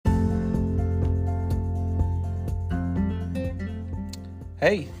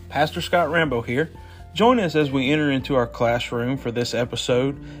Hey, Pastor Scott Rambo here. Join us as we enter into our classroom for this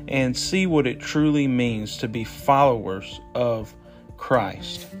episode and see what it truly means to be followers of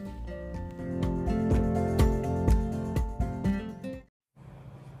Christ.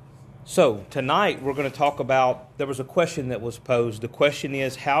 So, tonight we're going to talk about, there was a question that was posed. The question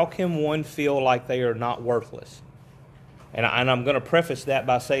is, how can one feel like they are not worthless? And I'm going to preface that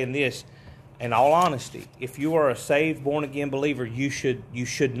by saying this. In all honesty, if you are a saved, born-again believer, you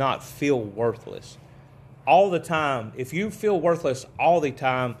should not feel worthless. All the time, if you feel worthless all the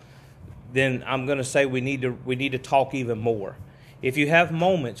time, then I'm going to say we need to talk even more. If you have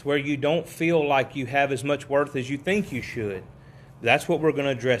moments where you don't feel like you have as much worth as you think you should, that's what we're going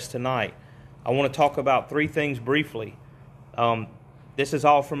to address tonight. I want to talk about three things briefly. This is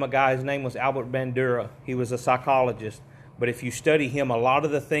all from a guy, his name was Albert Bandura. He was a psychologist. But if you study him, a lot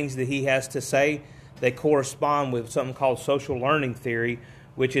of the things that he has to say, they correspond with something called social learning theory,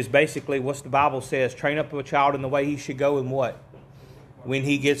 which is basically what the Bible says, train up a child in the way he should go and what? When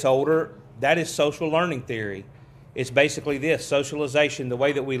he gets older, that is social learning theory. It's basically this, socialization, the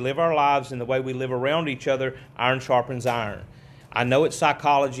way that we live our lives and the way we live around each other, iron sharpens iron. I know it's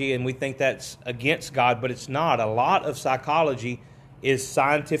psychology and we think that's against God, but it's not. A lot of psychology is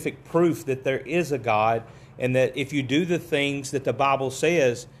scientific proof that there is a God, and that if you do the things that the Bible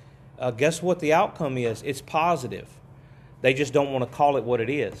says, guess what the outcome is? It's positive. They just don't want to call it what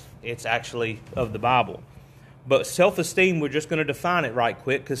it is. It's actually of the Bible. But self-esteem, we're just going to define it right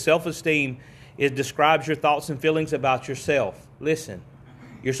quick, because self-esteem describes your thoughts and feelings about yourself. Listen,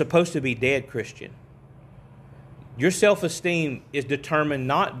 you're supposed to be dead, Christian. Your self-esteem is determined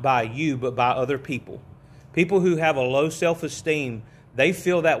not by you, but by other people. People who have a low self-esteem, they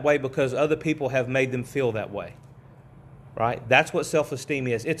feel that way because other people have made them feel that way, right? That's what self-esteem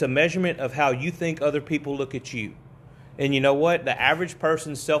is. It's a measurement of how you think other people look at you. And you know what? The average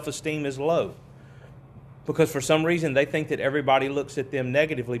person's self-esteem is low because for some reason they think that everybody looks at them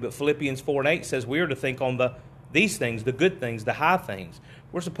negatively. But Philippians 4:8 says we are to think on these things, the good things, the high things.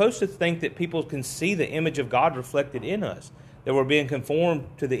 We're supposed to think that people can see the image of God reflected in us, that we're being conformed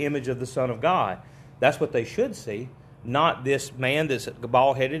to the image of the Son of God. That's what they should see. Not this man that's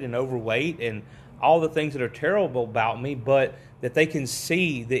bald-headed and overweight and all the things that are terrible about me, but that they can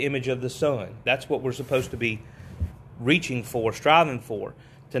see the image of the Son. That's what we're supposed to be reaching for, striving for.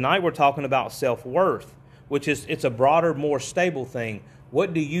 Tonight we're talking about self-worth, which is it's a broader, more stable thing.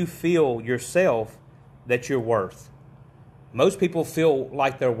 What do you feel yourself that you're worth? Most people feel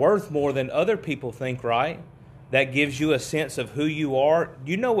like they're worth more than other people think, right? That gives you a sense of who you are.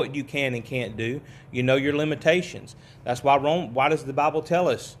 You know what you can and can't do. You know your limitations. That's why does the Bible tell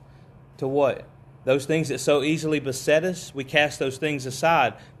us to what? Those things that so easily beset us, we cast those things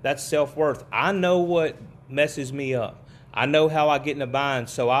aside. That's self-worth. I know what messes me up. I know how I get in a bind,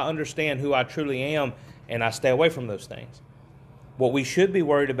 so I understand who I truly am, and I stay away from those things. What we should be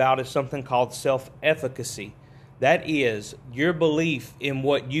worried about is something called self-efficacy. That is your belief in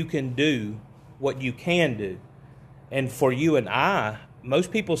what you can do, what you can do. And for you and I, most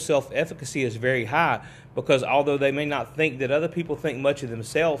people's self-efficacy is very high because although they may not think that other people think much of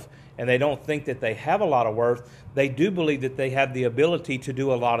themselves and they don't think that they have a lot of worth, they do believe that they have the ability to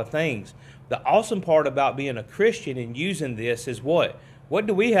do a lot of things. The awesome part about being a Christian and using this is what? What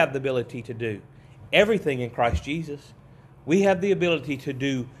do we have the ability to do? Everything in Christ Jesus. We have the ability to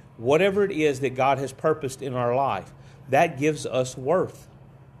do whatever it is that God has purposed in our life. That gives us worth.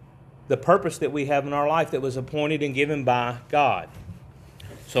 The purpose that we have in our life that was appointed and given by God.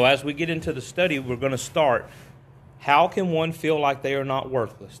 So as we get into the study, we're going to start. How can one feel like they are not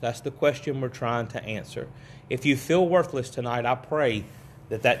worthless? That's the question we're trying to answer. If you feel worthless tonight, I pray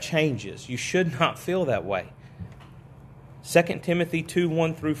that changes. You should not feel that way. 2 Timothy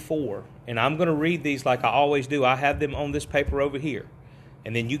 2:1-4. And I'm going to read these like I always do. I have them on this paper over here.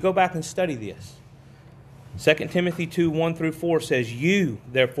 And then you go back and study this. 2 Timothy 2:1-4 says, You,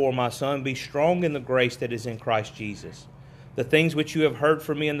 therefore, my son, be strong in the grace that is in Christ Jesus. The things which you have heard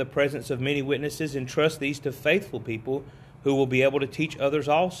from me in the presence of many witnesses, entrust these to faithful people who will be able to teach others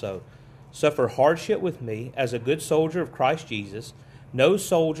also. Suffer hardship with me as a good soldier of Christ Jesus. No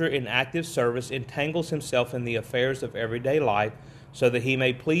soldier in active service entangles himself in the affairs of everyday life so that he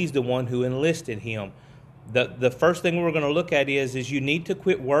may please the one who enlisted him. The first thing we're going to look at is you need to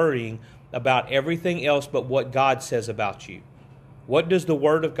quit worrying about everything else but what God says about you. What does the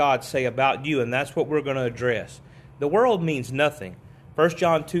Word of God say about you? And that's what we're going to address. The world means nothing. 1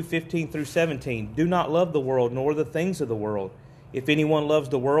 John 2:15-17, Do not love the world nor the things of the world. If anyone loves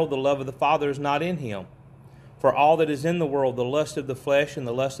the world, the love of the Father is not in him. For all that is in the world, the lust of the flesh and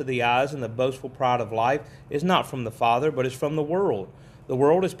the lust of the eyes and the boastful pride of life is not from the Father, but is from the world. The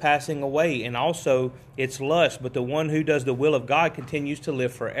world is passing away, and also its lust, but the one who does the will of God continues to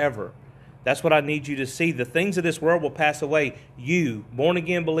live forever. That's what I need you to see. The things of this world will pass away. You,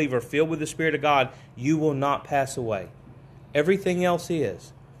 born-again believer, filled with the Spirit of God, you will not pass away. Everything else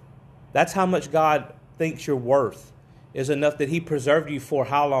is. That's how much God thinks you're worth, is enough that He preserved you for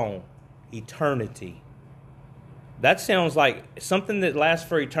how long? Eternity. That sounds like something that lasts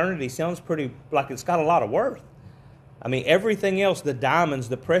for eternity. Sounds pretty like it's got a lot of worth. I mean, everything else, the diamonds,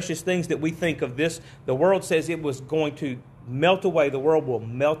 the precious things that we think of this, the world says it was going to melt away. The world will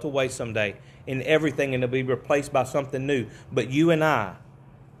melt away someday in everything, and it'll be replaced by something new. But you and I,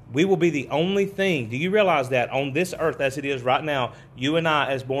 we will be the only thing. Do you realize that on this earth as it is right now, you and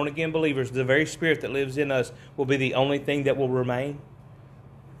I as born-again believers, the very Spirit that lives in us will be the only thing that will remain?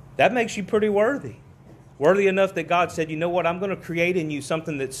 That makes you pretty worthy. Worthy enough that God said, you know what, I'm going to create in you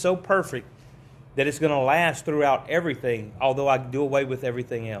something that's so perfect that it's going to last throughout everything, although I do away with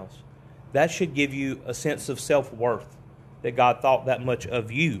everything else. That should give you a sense of self-worth, that God thought that much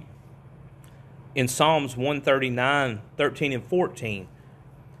of you. In Psalms 139, 13 and 14,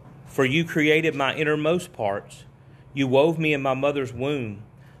 for you created my innermost parts. You wove me in my mother's womb.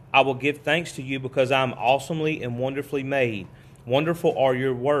 I will give thanks to you because I am awesomely and wonderfully made. Wonderful are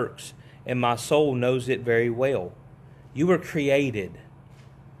your works, and my soul knows it very well. You were created.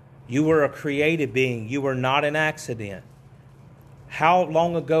 You were a created being. You were not an accident. How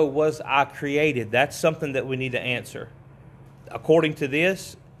long ago was I created? That's something that we need to answer. According to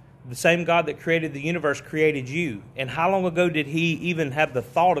this, the same God that created the universe created you. And how long ago did He even have the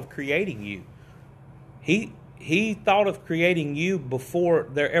thought of creating you? He thought of creating you before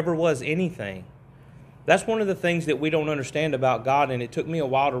there ever was anything. That's one of the things that we don't understand about God, and it took me a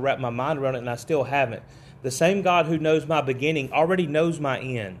while to wrap my mind around it, and I still haven't. The same God who knows my beginning already knows my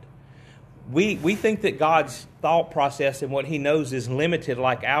end. We think that God's thought process and what He knows is limited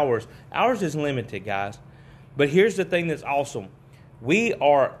like ours. Ours is limited, guys. But here's the thing that's awesome. We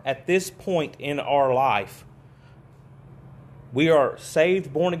are at this point in our life, we are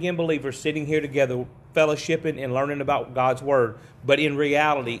saved, born-again believers sitting here together, fellowshipping and learning about God's Word. But in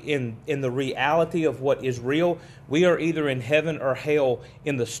reality, in the reality of what is real, we are either in heaven or hell.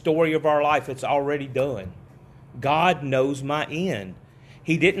 In the story of our life, it's already done. God knows my end.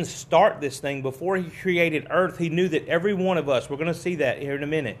 He didn't start this thing before He created earth. He knew that every one of us, we're going to see that here in a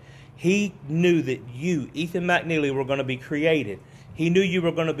minute. He knew that you, Ethan McNeely, were going to be created. He knew you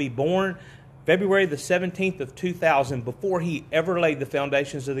were going to be born February the 17th of 2000 before He ever laid the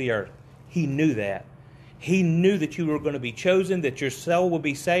foundations of the earth. He knew that. He knew that you were going to be chosen, that your soul would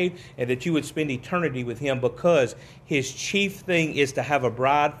be saved, and that you would spend eternity with Him, because His chief thing is to have a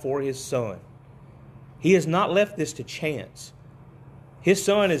bride for His Son. He has not left this to chance. His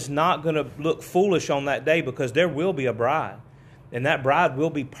Son is not going to look foolish on that day, because there will be a bride. And that bride will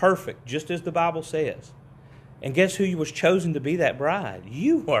be perfect, just as the Bible says. And guess who was chosen to be that bride?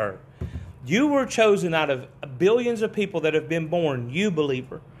 You were. You were chosen out of billions of people that have been born. You,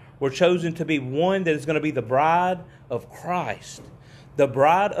 believer, were chosen to be one that is going to be the bride of Christ, the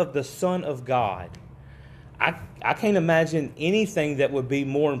bride of the Son of God. I can't imagine anything that would be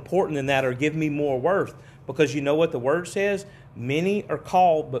more important than that or give me more worth, because you know what the Word says? Many are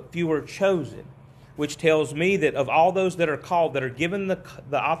called, but few are chosen, which tells me that of all those that are called, that are given the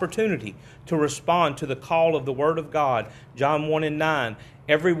opportunity to respond to the call of the Word of God, John 1 and 9,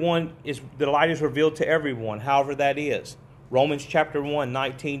 everyone is, the light is revealed to everyone, however that is. Romans chapter 1,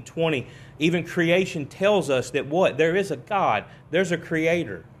 19, 20. Even creation tells us that what? There is a God. There's a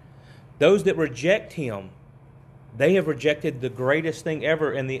Creator. Those that reject Him, they have rejected the greatest thing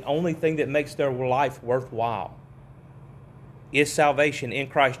ever, and the only thing that makes their life worthwhile is salvation in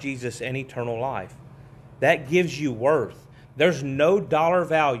Christ Jesus and eternal life. That gives you worth. There's no dollar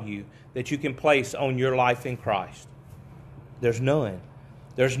value that you can place on your life in Christ. There's none.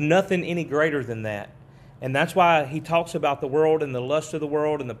 There's nothing any greater than that. And that's why He talks about the world and the lust of the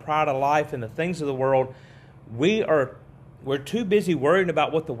world and the pride of life and the things of the world. We're too busy worrying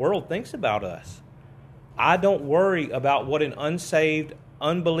about what the world thinks about us. I don't worry about what an unsaved,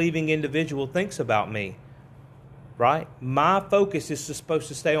 unbelieving individual thinks about me. Right? My focus is supposed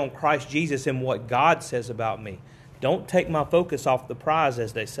to stay on Christ Jesus and what God says about me. Don't take my focus off the prize,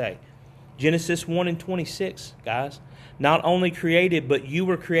 as they say. Genesis 1 and 26, guys. Not only created, but you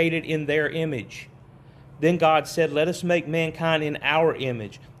were created in their image. Then God said, let us make mankind in our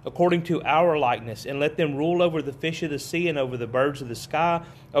image, according to our likeness, and let them rule over the fish of the sea and over the birds of the sky,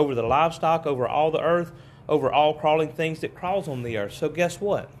 over the livestock, over all the earth, over all crawling things that crawls on the earth. So guess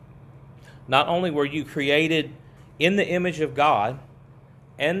what? Not only were you created in the image of God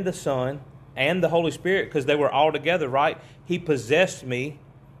and the Son and the Holy Spirit, because they were all together, right? He possessed me.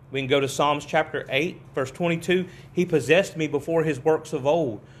 We can go to Psalms chapter 8, verse 22. He possessed me before his works of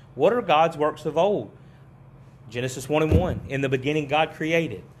old. What are God's works of old? Genesis 1:1. In the beginning, God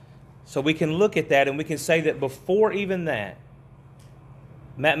created. So we can look at that and we can say that before even that,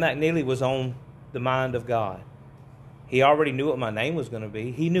 Matt McNeely was on the mind of God. He already knew what my name was going to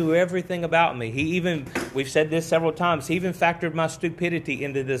be. He knew everything about me. We've said this several times, he even factored my stupidity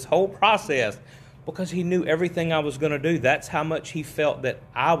into this whole process because he knew everything I was going to do. That's how much he felt that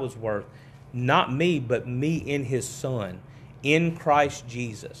I was worth. Not me, but me in his Son, in Christ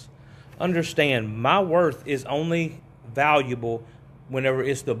Jesus. Understand, my worth is only valuable whenever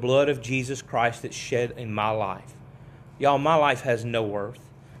it's the blood of Jesus Christ that's shed in my life. Y'all, my life has no worth.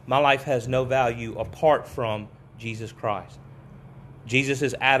 My life has no value apart from Jesus Christ. Jesus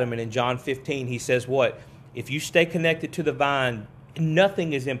is adamant in John 15. He says what? If you stay connected to the vine,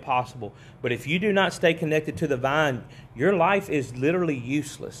 nothing is impossible. But if you do not stay connected to the vine, your life is literally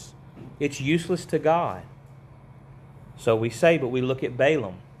useless. It's useless to God. So we say, but we look at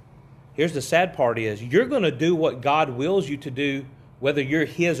Balaam. Here's the sad part is, you're going to do what God wills you to do, whether you're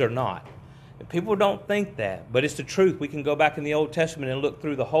his or not. And people don't think that, but it's the truth. We can go back in the Old Testament and look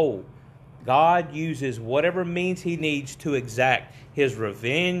through the whole. God uses whatever means he needs to exact his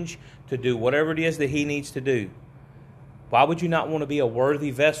revenge, to do whatever it is that he needs to do. Why would you not want to be a worthy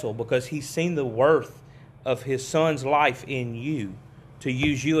vessel? Because he's seen the worth of his Son's life in you to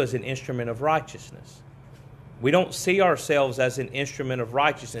use you as an instrument of righteousness. We don't see ourselves as an instrument of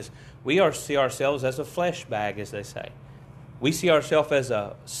righteousness. We see ourselves as a flesh bag, as they say. We see ourselves as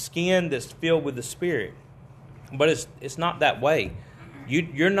a skin that's filled with the Spirit. But it's not that way.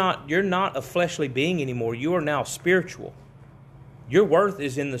 You're not a fleshly being anymore. You are now spiritual. Your worth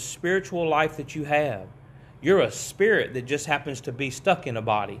is in the spiritual life that you have. You're a spirit that just happens to be stuck in a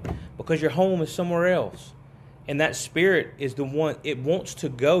body because your home is somewhere else. And that spirit is the one, it wants to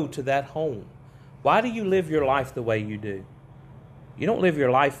go to that home. Why do you live your life the way you do? You don't live your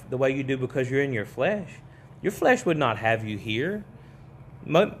life the way you do because you're in your flesh. Your flesh would not have you here.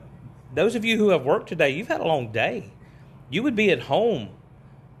 Those of you who have worked today, you've had a long day. You would be at home,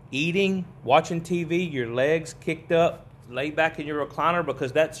 eating, watching TV, your legs kicked up, laid back in your recliner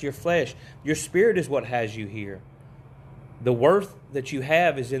because that's your flesh. Your spirit is what has you here. The worth that you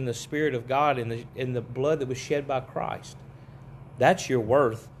have is in the Spirit of God, in the blood that was shed by Christ. That's your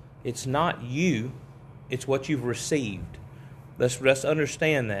worth. It's not you. It's what you've received. Let's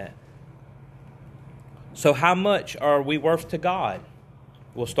understand that. So how much are we worth to God?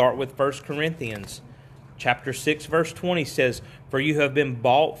 We'll start with 1 Corinthians. Chapter 6, verse 20 says, "For you have been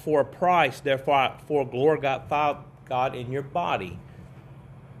bought for a price, therefore glorify God in your body."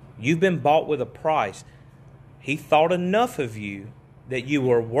 You've been bought with a price. He thought enough of you that you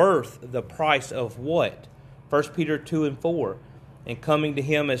were worth the price of what? 1 Peter 2 and 4. "And coming to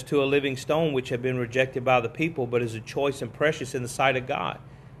him as to a living stone, which had been rejected by the people, but is a choice and precious in the sight of God."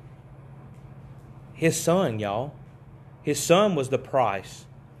 His Son, y'all. His Son was the price.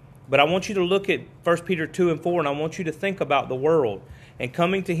 But I want you to look at 1 Peter 2 and 4, and I want you to think about the world. "And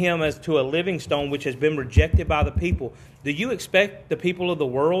coming to him as to a living stone, which has been rejected by the people." Do you expect the people of the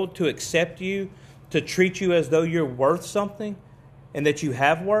world to accept you, to treat you as though you're worth something, and that you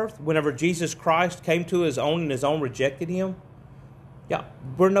have worth? Whenever Jesus Christ came to his own and his own rejected him? Yeah,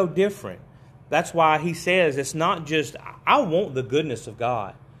 we're no different. That's why he says it's not just, I want the goodness of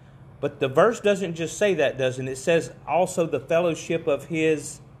God. But the verse doesn't just say that, doesn't it? It says also the fellowship of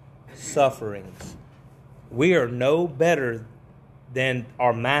his sufferings. We are no better than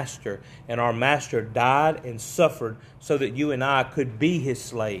our master. And our master died and suffered so that you and I could be his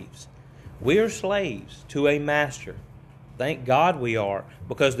slaves. We are slaves to a master. Thank God we are.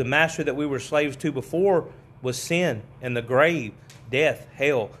 Because the master that we were slaves to before was sin and the grave, death,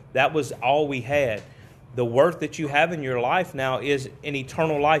 hell. That was all we had. The worth that you have in your life now is an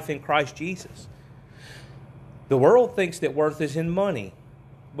eternal life in Christ Jesus. The world thinks that worth is in money,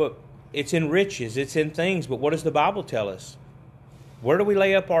 but it's in riches, it's in things. But what does the Bible tell us? Where do we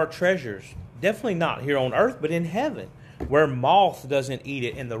lay up our treasures? Definitely not here on earth, but in heaven, where moth doesn't eat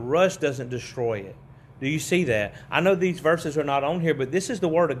it and the rust doesn't destroy it. Do you see that? I know these verses are not on here, but this is the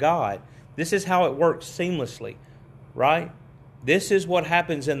Word of God. This is how it works seamlessly, right? This is what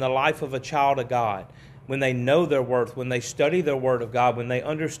happens in the life of a child of God. When they know their worth, when they study the Word of God, when they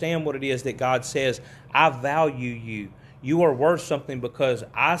understand what it is that God says, I value you. You are worth something because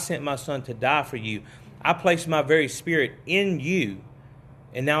I sent my Son to die for you. I placed my very Spirit in you.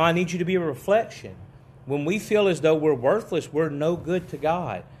 And now I need you to be a reflection. When we feel as though we're worthless, we're no good to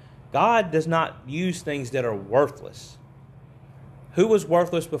God. God does not use things that are worthless. Who was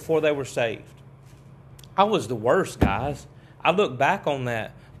worthless before they were saved? I was the worst, guys. I look back on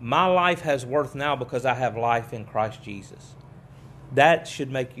that. My life has worth now because I have life in Christ Jesus. That should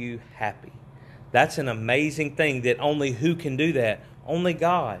make you happy. That's an amazing thing that only who can do that? Only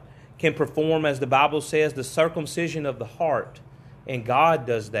God can perform, as the Bible says, the circumcision of the heart. And God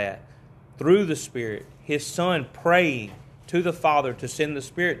does that through the Spirit. His Son praying to the Father to send the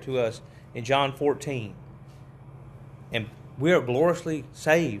Spirit to us in John 14. And we are gloriously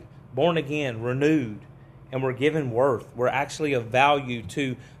saved, born again, renewed, and we're given worth. We're actually of value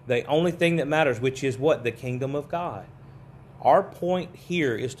to the only thing that matters, which is what? The kingdom of God. Our point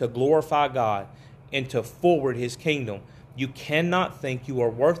here is to glorify God and to forward His kingdom. You cannot think you are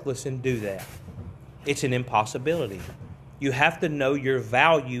worthless and do that. It's an impossibility. You have to know your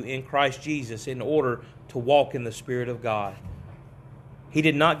value in Christ Jesus in order to walk in the Spirit of God. He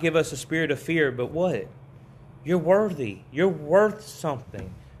did not give us a spirit of fear, but what? You're worthy. You're worth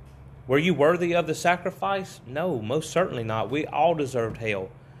something. Were you worthy of the sacrifice? No, most certainly not. We all deserved hell.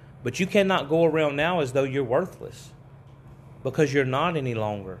 But you cannot go around now as though you're worthless, because you're not any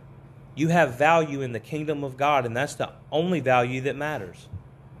longer. You have value in the kingdom of God, and that's the only value that matters.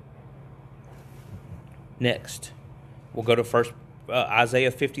 Next, we'll go to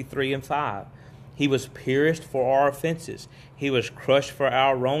Isaiah 53 and 5. He was pierced for our offenses. He was crushed for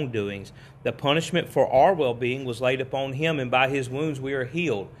our wrongdoings. The punishment for our well-being was laid upon Him, and by His wounds we are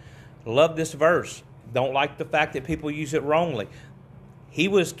healed. Love this verse. Don't like the fact that people use it wrongly. He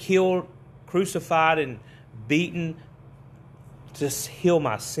was killed, crucified, and beaten to heal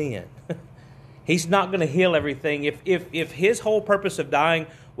my sin. He's not going to heal everything. If His whole purpose of dying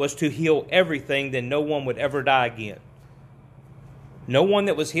was to heal everything, then no one would ever die again. No one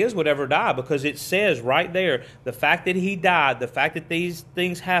that was His would ever die, because it says right there, the fact that He died, the fact that these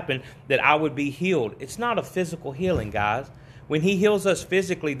things happened, that I would be healed. It's not a physical healing, guys. When He heals us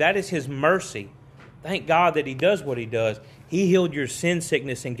physically, that is His mercy. Thank God that He does what He does. He healed your sin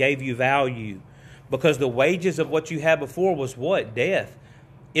sickness and gave you value, because the wages of what you had before was what? Death.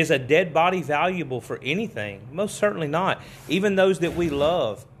 Is a dead body valuable for anything? Most certainly not. Even those that we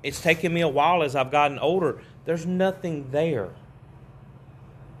love, it's taken me a while as I've gotten older. There's nothing there.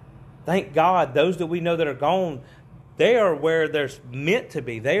 Thank God, those that we know that are gone, they are where they're meant to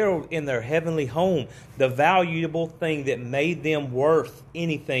be. They are in their heavenly home. The valuable thing that made them worth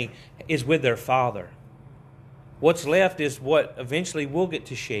anything is with their Father. What's left is what eventually we'll get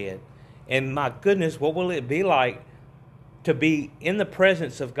to shed. And my goodness, what will it be like to be in the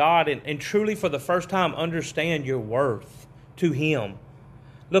presence of God and truly for the first time understand your worth to Him?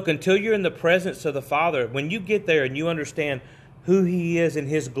 Look, until you're in the presence of the Father, when you get there and you understand who He is and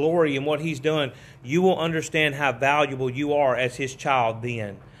His glory and what He's done, you will understand how valuable you are as His child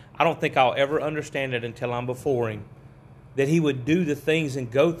then. I don't think I'll ever understand it until I'm before Him. That He would do the things and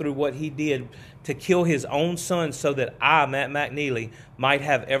go through what He did to kill His own Son so that I, Matt McNeely, might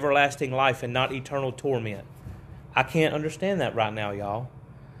have everlasting life and not eternal torment. I can't understand that right now, y'all.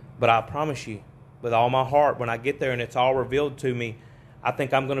 But I promise you, with all my heart, when I get there and it's all revealed to me, I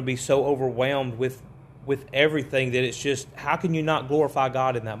think I'm going to be so overwhelmed with everything that it's just, how can you not glorify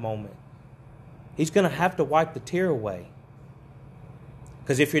God in that moment? He's going to have to wipe the tear away.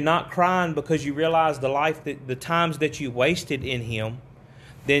 Because if you're not crying because you realize the times that you wasted in Him,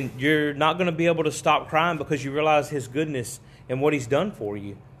 then you're not going to be able to stop crying because you realize His goodness and what He's done for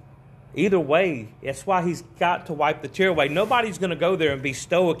you. Either way, that's why He's got to wipe the tear away. Nobody's going to go there and be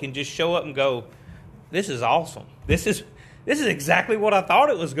stoic and just show up and go, this is awesome. This is exactly what I thought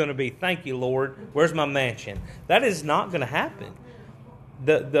it was going to be. Thank you, Lord. Where's my mansion? That is not going to happen.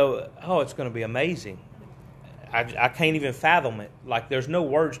 It's going to be amazing. I can't even fathom it. Like, there's no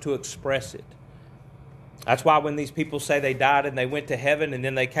words to express it. That's why when these people say they died and they went to heaven and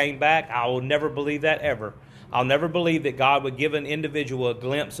then they came back, I will never believe that ever. I'll never believe that God would give an individual a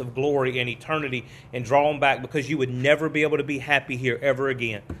glimpse of glory and eternity and draw them back, because you would never be able to be happy here ever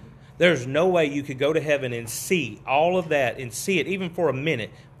again. There's no way you could go to heaven and see all of that and see it even for a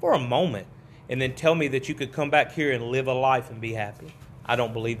minute, for a moment, and then tell me that you could come back here and live a life and be happy. I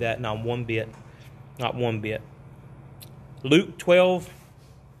don't believe that, not one bit. Not one bit. Luke 12,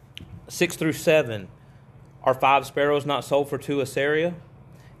 6 through 7. Are 5 sparrows not sold for 2 assarias?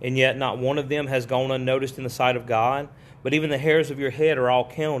 And yet not one of them has gone unnoticed in the sight of God. But even the hairs of your head are all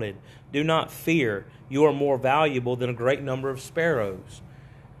counted. Do not fear. You are more valuable than a great number of sparrows.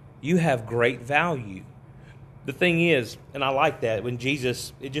 You have great value. The thing is, and I like that, when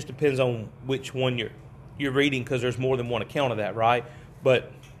Jesus, it just depends on which one you're reading, because there's more than one account of that, right?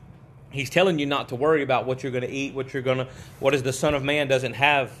 But He's telling you not to worry about what you're going to eat, what is the Son of Man doesn't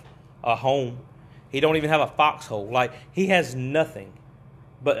have a home. He don't even have a foxhole. Like, he has nothing.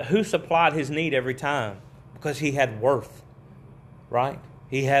 But who supplied his need every time? Because he had worth, right?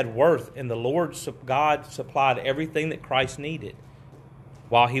 He had worth, and the Lord God supplied everything that Christ needed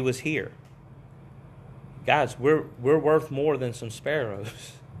while he was here. Guys, we're worth more than some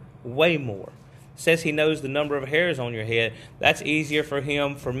sparrows. Way more. It says he knows the number of hairs on your head. That's easier for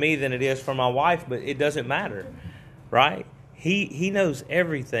me than it is for my wife, but it doesn't matter, right? He knows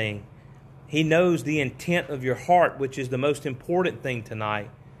everything. He knows the intent of your heart, which is the most important thing tonight.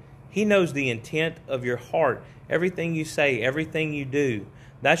 He knows the intent of your heart. Everything you say, everything you do.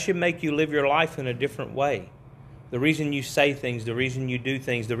 That should make you live your life in a different way. The reason you say things, the reason you do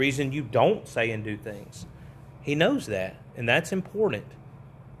things, the reason you don't say and do things. He knows that, and that's important.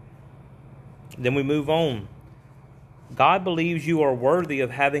 Then we move on. God believes you are worthy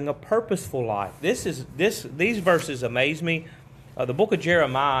of having a purposeful life. These verses amaze me. The book of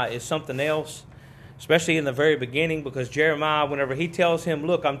Jeremiah is something else, especially in the very beginning, because Jeremiah, whenever he tells him,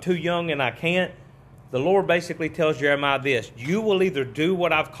 look, I'm too young and I can't, the Lord basically tells Jeremiah this: you will either do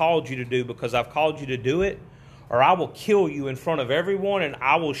what I've called you to do because I've called you to do it, or I will kill you in front of everyone and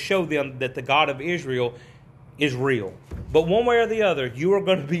I will show them that the God of Israel is real. But one way or the other, you are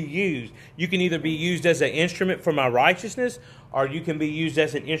going to be used. You can either be used as an instrument for my righteousness, or you can be used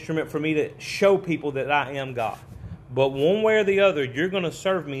as an instrument for me to show people that I am God. But one way or the other, you're going to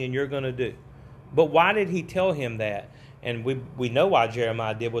serve me and you're going to do. But why did he tell him that? And we know why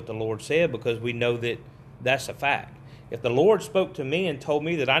Jeremiah did what the Lord said, because we know that that's a fact. If the Lord spoke to me and told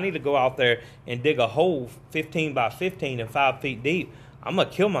me that I need to go out there and dig a hole 15 by 15 and 5 feet deep, I'm going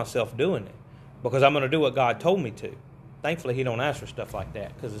to kill myself doing it, because I'm going to do what God told me to. Thankfully, he don't ask for stuff like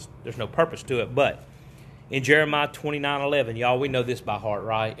that, because there's no purpose to it. But in Jeremiah 29:11, y'all, we know this by heart,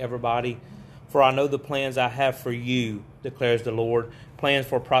 right? Everybody, for I know the plans I have for you, declares the Lord, plans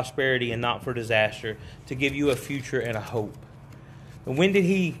for prosperity and not for disaster, to give you a future and a hope. And when did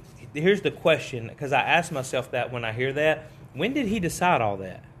he, here's the question, because I ask myself that when I hear that, when did he decide all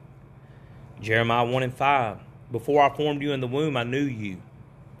that? Jeremiah 1:5, before I formed you in the womb, I knew you.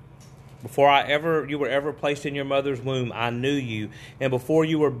 Before you were ever placed in your mother's womb, I knew you. And before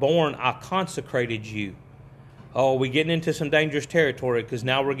you were born, I consecrated you. Oh, we're getting into some dangerous territory, because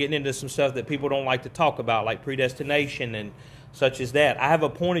now we're getting into some stuff that people don't like to talk about, like predestination and such as that. I have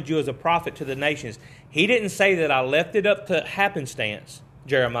appointed you as a prophet to the nations. He didn't say that I left it up to happenstance,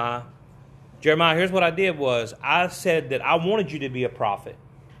 Jeremiah. Jeremiah, here's what I did was, I said that I wanted you to be a prophet,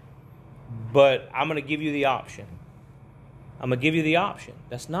 but I'm going to give you the option. I'm going to give you the option.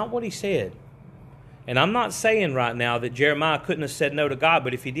 That's not what he said. And I'm not saying right now that Jeremiah couldn't have said no to God,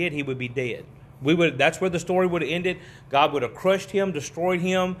 but if he did, he would be dead. That's where the story would have ended. God would have crushed him, destroyed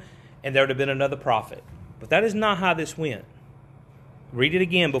him, and there would have been another prophet. But that is not how this went. Read it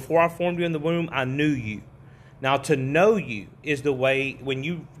again. Before I formed you in the womb, I knew you. Now, to know you is the way, when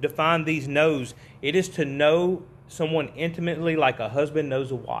you define these knows, it is to know someone intimately like a husband knows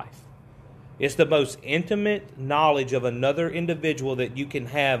a wife. It's the most intimate knowledge of another individual that you can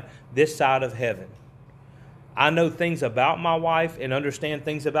have this side of heaven. I know things about my wife and understand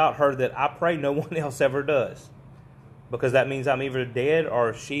things about her that I pray no one else ever does, because that means I'm either dead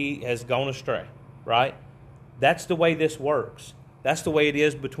or she has gone astray, right? That's the way this works. That's the way it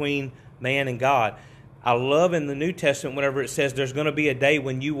is between man and God. I love in the New Testament whenever it says there's going to be a day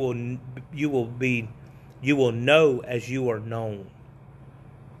when you will know as you are known.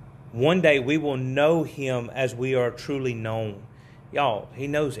 One day we will know him as we are truly known. Y'all, he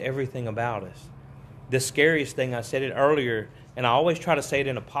knows everything about us. The scariest thing, I said it earlier, and I always try to say it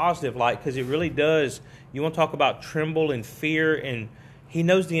in a positive light, because it really does. You want to talk about tremble and fear, and he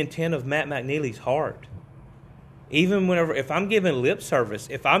knows the intent of Matt McNeely's heart. Even if I'm giving lip service,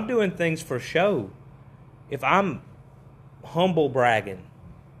 if I'm doing things for show, if I'm humble bragging,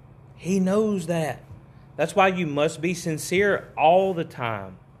 he knows that. That's why you must be sincere all the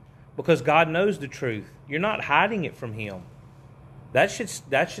time, because God knows the truth. You're not hiding it from him. That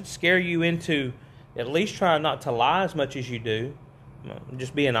should scare you into at least trying not to lie as much as you do.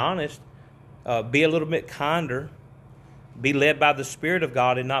 Just being honest. Be a little bit kinder. Be led by the Spirit of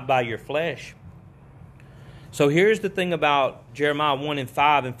God and not by your flesh. So here's the thing about Jeremiah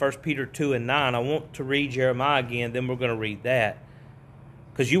 1:5 and 1 Peter 2:9. I want to read Jeremiah again, then we're going to read that.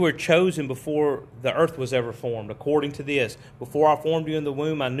 Because you were chosen before the earth was ever formed, according to this. Before I formed you in the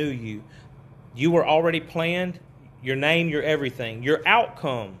womb, I knew you. You were already planned, your name, your everything, your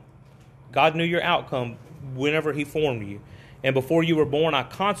outcome. God knew your outcome whenever he formed you. And before you were born, I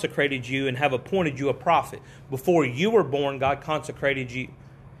consecrated you and have appointed you a prophet. Before you were born, God consecrated you.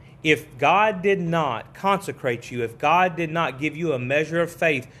 If God did not consecrate you, if God did not give you a measure of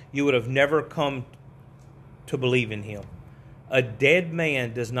faith, you would have never come to believe in him. A dead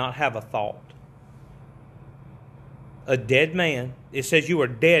man does not have a thought. A dead man, it says you are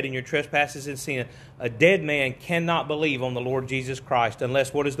dead in your trespasses and sin. A dead man cannot believe on the Lord Jesus Christ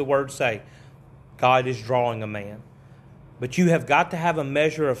unless, what does the word say? God is drawing a man. But you have got to have a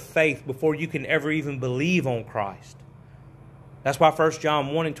measure of faith before you can ever even believe on Christ. That's why 1 John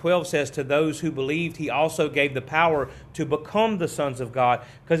 1:12 says, to those who believed, he also gave the power to become the sons of God.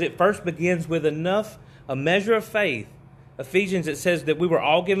 Because it first begins with a measure of faith. Ephesians, it says that we were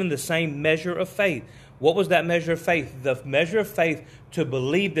all given the same measure of faith. What was that measure of faith? The measure of faith to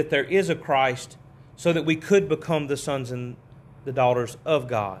believe that there is a Christ so that we could become the sons and the daughters of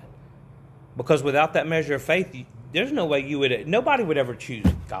God. Because without that measure of faith, there's no way nobody would ever choose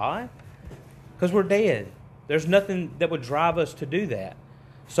God. Because we're dead. There's nothing that would drive us to do that.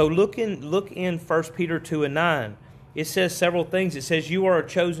 So look in 1 Peter 2:9. It says several things. It says you are a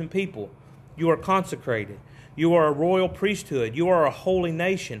chosen people. You are consecrated. You are a royal priesthood. You are a holy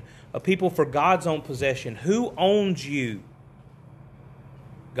nation, a people for God's own possession. Who owns you?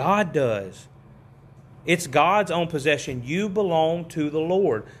 God does. It's God's own possession. You belong to the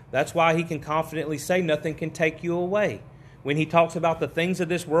Lord. That's why he can confidently say nothing can take you away. When he talks about the things of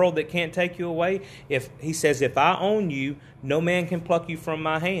this world that can't take you away, he says, if I own you, no man can pluck you from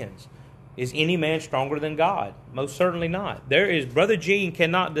my hands. Is any man stronger than God? Most certainly not. Brother Gene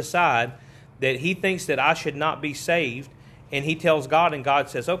cannot decide that he thinks that I should not be saved, and he tells God, and God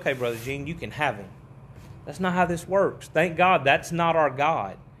says, okay, Brother Gene, you can have him. That's not how this works. Thank God that's not our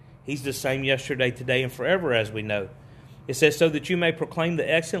God. He's the same yesterday, today, and forever, as we know. It says, so that you may proclaim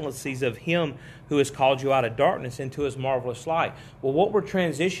the excellencies of him who has called you out of darkness into his marvelous light. Well, what we're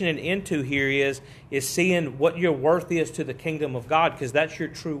transitioning into here is seeing what your worth is to the kingdom of God, because that's your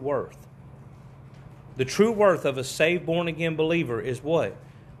true worth. The true worth of a saved, born-again believer is what?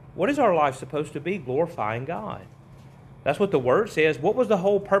 What is our life supposed to be? Glorifying God. That's what the Word says. What was the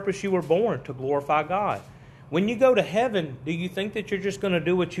whole purpose you were born? To glorify God. When you go to heaven, do you think that you're just going to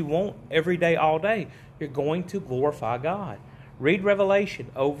do what you want every day, all day? You're going to glorify God. Read Revelation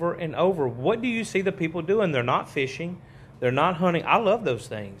over and over. What do you see the people doing? They're not fishing. They're not hunting. I love those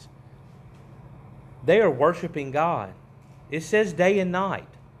things. They are worshiping God. It says day and night.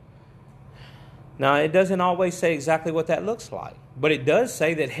 Now, it doesn't always say exactly what that looks like. But it does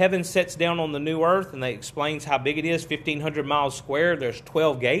say that heaven sets down on the new earth, and it explains how big it is, 1,500 miles square. There's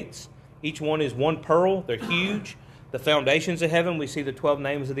 12 gates. Each one is one pearl. They're huge. The foundations of heaven, we see the 12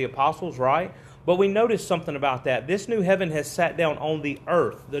 names of the apostles, right? But we notice something about that. This new heaven has sat down on the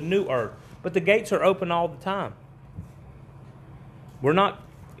earth, the new earth. But the gates are open all the time.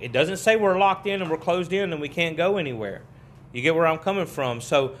 It doesn't say we're locked in and we're closed in and we can't go anywhere. You get where I'm coming from?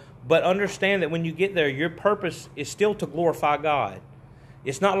 But understand that when you get there, your purpose is still to glorify God.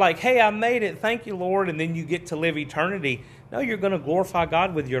 It's not like, hey, I made it, thank you, Lord, and then you get to live eternity. No, you're going to glorify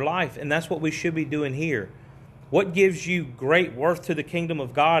God with your life, and that's what we should be doing here. What gives you great worth to the kingdom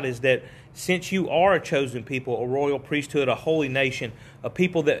of God is that since you are a chosen people, a royal priesthood, a holy nation, a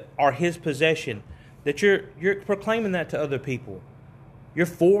people that are his possession, that you're proclaiming that to other people. You're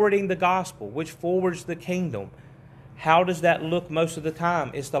forwarding the gospel, which forwards the kingdom. How does that look most of the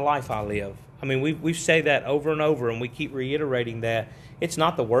time? It's the life I live. I mean, we say that over and over, and we keep reiterating that. It's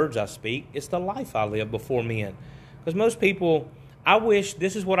not the words I speak. It's the life I live before men. Because most people,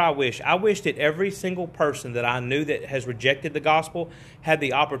 this is what I wish. I wish that every single person that I knew that has rejected the gospel had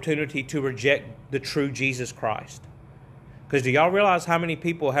the opportunity to reject the true Jesus Christ. Because do y'all realize how many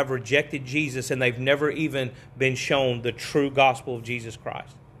people have rejected Jesus and they've never even been shown the true gospel of Jesus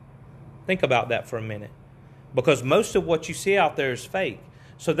Christ? Think about that for a minute. Because most of what you see out there is fake.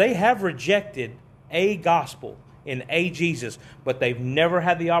 So they have rejected a gospel in a Jesus, but they've never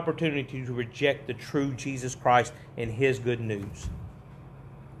had the opportunity to reject the true Jesus Christ and his good news.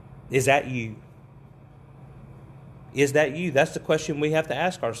 Is that you? Is that you? That's the question we have to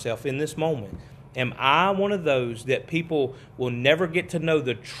ask ourselves in this moment. Am I one of those that people will never get to know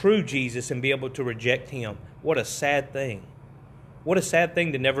the true Jesus and be able to reject him? What a sad thing. What a sad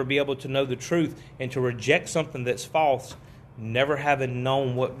thing to never be able to know the truth and to reject something that's false, never having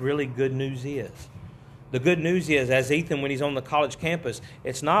known what really good news is. The good news is, as Ethan, when he's on the college campus,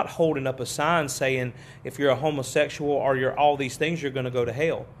 it's not holding up a sign saying, if you're a homosexual or you're all these things, you're going to go to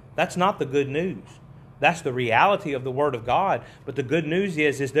hell. That's not the good news. That's the reality of the Word of God. But the good news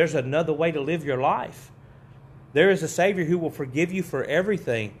is there's another way to live your life. There is a Savior who will forgive you for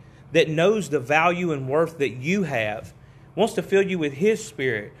everything, that knows the value and worth that you have, wants to fill you with his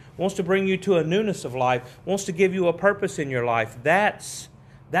Spirit, wants to bring you to a newness of life, wants to give you a purpose in your life. That's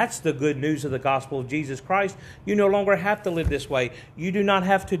That's the good news of the gospel of Jesus Christ. You no longer have to live this way. You do not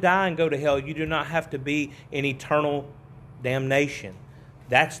have to die and go to hell. You do not have to be in eternal damnation.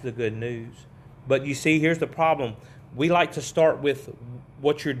 That's the good news. But you see, here's the problem. We like to start with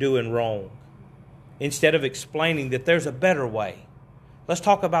what you're doing wrong instead of explaining that there's a better way. Let's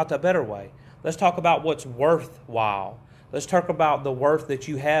talk about the better way. Let's talk about what's worthwhile. Let's talk about the worth that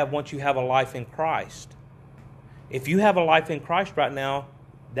you have once you have a life in Christ. If you have a life in Christ right now,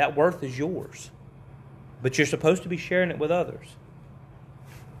 that worth is yours. But you're supposed to be sharing it with others.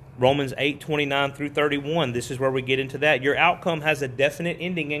 Romans 8:29 through 31, this is where we get into that. Your outcome has a definite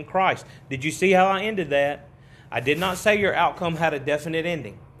ending in Christ. Did you see how I ended that? I did not say your outcome had a definite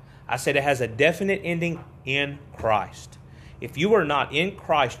ending. I said it has a definite ending in Christ. If you are not in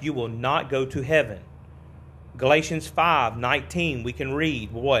Christ, you will not go to heaven. Galatians 5:19, we can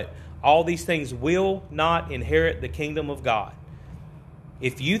read what? All these things will not inherit the kingdom of God.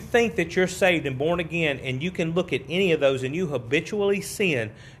 If you think that you're saved and born again and you can look at any of those and you habitually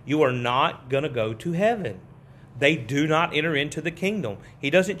sin, you are not going to go to heaven. They do not enter into the kingdom. He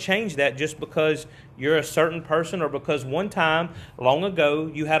doesn't change that just because you're a certain person or because one time long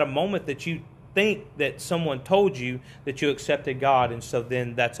ago you had a moment that you think that someone told you that you accepted God, and so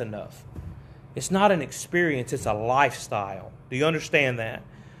then that's enough. It's not an experience, it's a lifestyle. Do you understand that?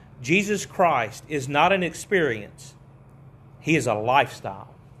 Jesus Christ is not an experience. He is a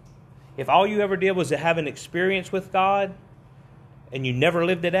lifestyle. If all you ever did was to have an experience with God and you never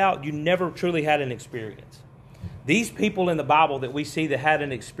lived it out, you never truly had an experience. These people in the Bible that we see that had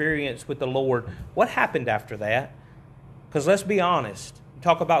an experience with the Lord, what happened after that? Because let's be honest.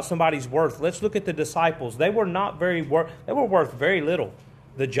 Talk about somebody's worth. Let's look at the disciples. They were worth very little.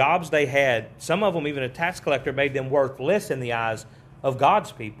 The jobs they had, some of them, even a tax collector, made them worth less in the eyes of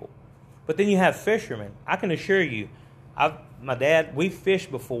God's people. But then you have fishermen. I can assure you, my dad, we've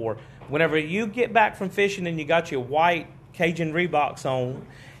fished before. Whenever you get back from fishing and you got your white Cajun Reeboks on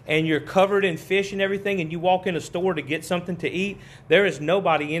and you're covered in fish and everything and you walk in a store to get something to eat, there is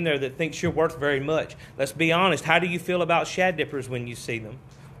nobody in there that thinks you're worth very much. Let's be honest. How do you feel about shad dippers when you see them?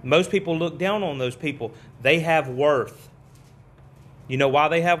 Most people look down on those people. They have worth. You know why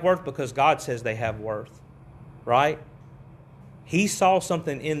they have worth? Because God says they have worth, right? He saw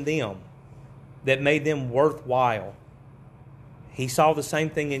something in them that made them worthwhile. He saw the same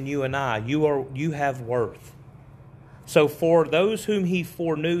thing in you and I. You have worth. So for those whom he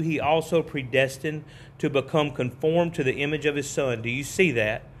foreknew, he also predestined to become conformed to the image of his Son. Do you see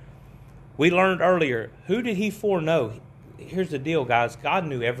that? We learned earlier, who did he foreknow? Here's the deal, guys. God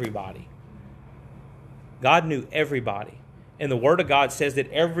knew everybody. God knew everybody. And the Word of God says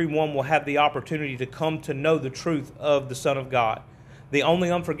that everyone will have the opportunity to come to know the truth of the Son of God. The only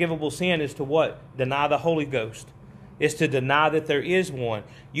unforgivable sin is to what? Deny the Holy Ghost. It's to deny that there is one.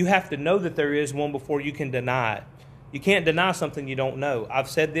 You have to know that there is one before you can deny it. You can't deny something you don't know. I've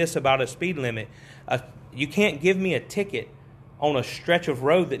said this about a speed limit. You can't give me a ticket on a stretch of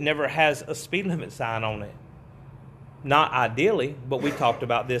road that never has a speed limit sign on it. Not ideally, but we talked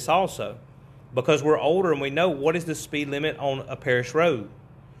about this also. Because we're older and we know what is the speed limit on a parish road?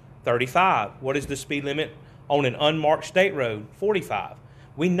 35. What is the speed limit on an unmarked state road? 45.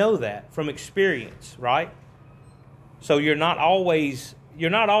 We know that from experience, right? So you're not always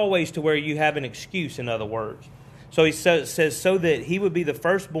to where you have an excuse, in other words. So he says, so that he would be the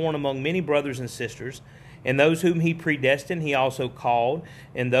firstborn among many brothers and sisters. And those whom he predestined, he also called.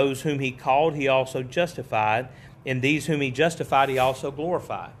 And those whom he called, he also justified. And these whom he justified, he also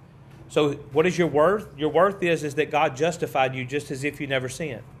glorified. So what is your worth? Your worth is that God justified you just as if you never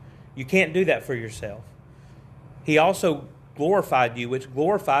sinned. You can't do that for yourself. He also glorified you, which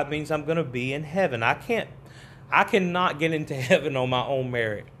glorified means I'm going to be in heaven. I cannot get into heaven on my own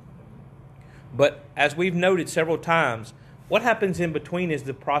merit. But as we've noted several times, what happens in between is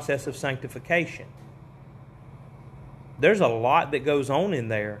the process of sanctification. There's a lot that goes on in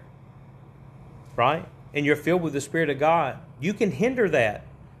there, right? And you're filled with the Spirit of God. You can hinder that.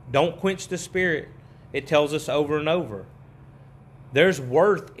 Don't quench the Spirit. It tells us over and over. There's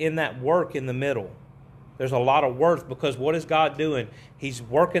worth in that work in the middle. There's a lot of worth because what is God doing? He's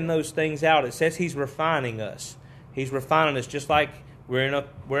working those things out. It says He's refining us. He's refining us just like we're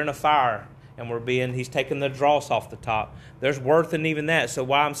in a fire and He's taking the dross off the top. There's worth in even that. So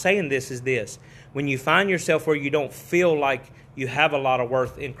why I'm saying this is this. When you find yourself where you don't feel like you have a lot of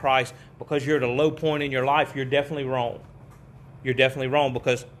worth in Christ because you're at a low point in your life, you're definitely wrong. You're definitely wrong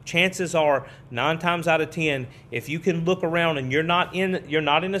because chances are 9 times out of 10, if you can look around and you're not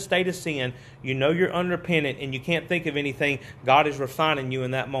in a state of sin, you know you're unrepentant and you can't think of anything, God is refining you in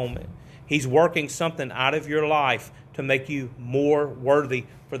that moment. He's working something out of your life to make you more worthy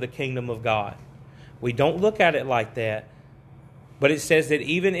for the kingdom of God. We don't look at it like that. But it says that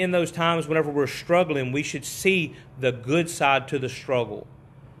even in those times whenever we're struggling, we should see the good side to the struggle.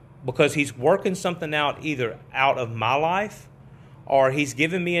 Because He's working something out either out of my life or He's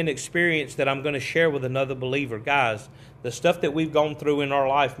given me an experience that I'm going to share with another believer. Guys, the stuff that we've gone through in our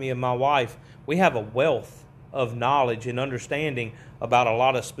life, me and my wife, we have a wealth of knowledge and understanding about a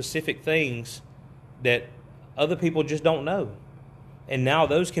lot of specific things that other people just don't know. And now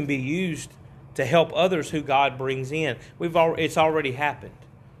those can be used to help others who God brings in. It's already happened,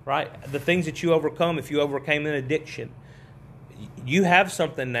 right? The things that you overcome, if you overcame an addiction, you have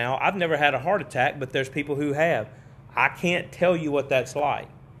something now. I've never had a heart attack, but there's people who have. I can't tell you what that's like,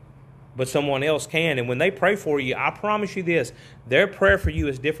 but someone else can. And when they pray for you, I promise you this, their prayer for you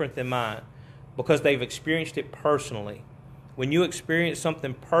is different than mine because they've experienced it personally. When you experience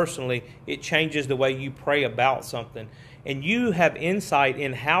something personally, it changes the way you pray about something. And you have insight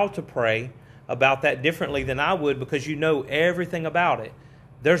in how to pray about that differently than I would because you know everything about it.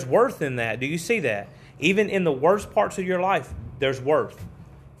 There's worth in that. Do you see that? Even in the worst parts of your life, there's worth.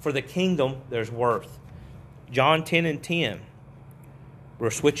 For the kingdom, there's worth. John 10:10. We're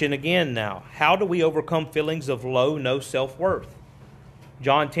switching again now. How do we overcome feelings of low, no self-worth?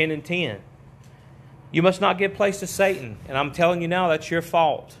 John 10:10. You must not give place to Satan. And I'm telling you now, that's your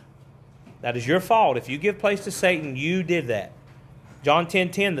fault. That is your fault. If you give place to Satan, you did that. John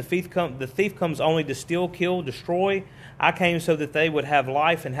 10:10, the thief comes only to steal, kill, destroy. I came so that they would have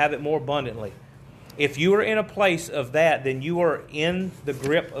life and have it more abundantly. If you are in a place of that, then you are in the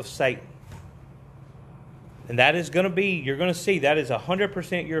grip of Satan. And that is going to be, you're going to see, that is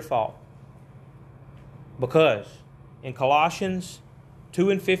 100% your fault. Because in Colossians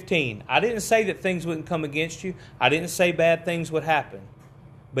 2:15, I didn't say that things wouldn't come against you. I didn't say bad things would happen.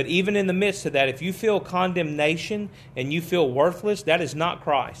 But even in the midst of that, if you feel condemnation and you feel worthless, that is not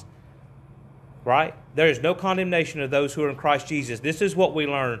Christ. Right? There is no condemnation of those who are in Christ Jesus. This is what we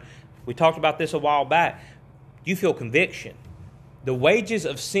learned. We talked about this a while back. You feel conviction. The wages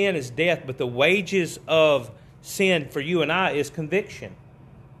of sin is death, but the wages of sin for you and I is conviction.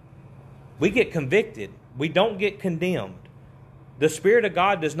 We get convicted. We don't get condemned. The Spirit of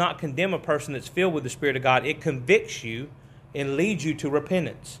God does not condemn a person that's filled with the Spirit of God. It convicts you and leads you to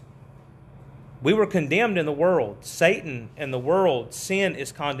repentance. We were condemned in the world. Satan and the world, sin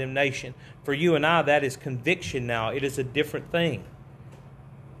is condemnation. For you and I, that is conviction now. It is a different thing.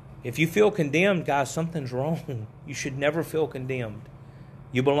 If you feel condemned, guys, something's wrong. You should never feel condemned.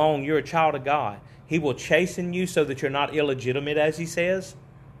 You belong. You're a child of God. He will chasten you so that you're not illegitimate, as He says.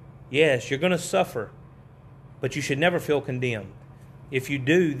 Yes, you're going to suffer, but you should never feel condemned. If you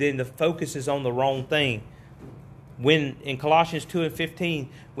do, then the focus is on the wrong thing. When in Colossians 2:15,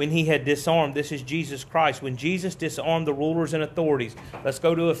 when He had disarmed, this is Jesus Christ, when Jesus disarmed the rulers and authorities. Let's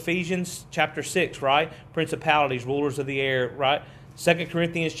go to Ephesians chapter 6, right? Principalities, rulers of the air, right? 2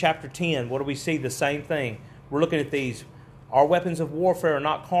 Corinthians chapter 10, what do we see? The same thing. We're looking at these. Our weapons of warfare are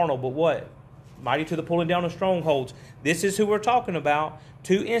not carnal, but what? Mighty to the pulling down of strongholds. This is who we're talking about.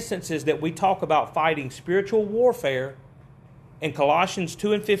 Two instances that we talk about fighting spiritual warfare. And Colossians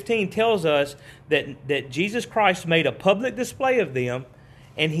 2:15 tells us that Jesus Christ made a public display of them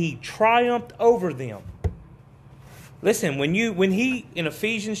and He triumphed over them. Listen, when He, in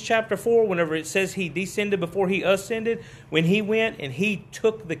Ephesians chapter 4, whenever it says He descended before He ascended, when He went and He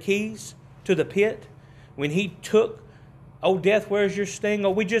took the keys to the pit, when He took, oh death, where's your sting? Oh,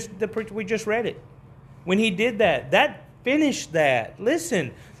 we just read it. When He did that, that finished that.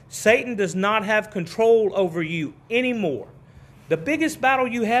 Listen, Satan does not have control over you anymore. The biggest battle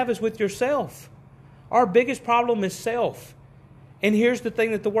you have is with yourself. Our biggest problem is self. And here's the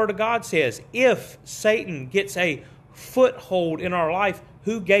thing that the Word of God says. If Satan gets a foothold in our life,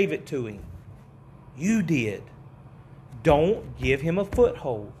 who gave it to him? You did. Don't give him a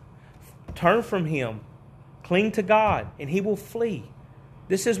foothold. Turn from him. Cling to God, and he will flee.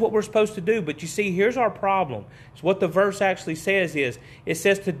 This is what we're supposed to do. But you see, here's our problem. It's what the verse actually says is, it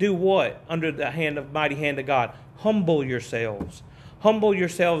says to do what? Under the mighty hand of God. Humble yourselves. Humble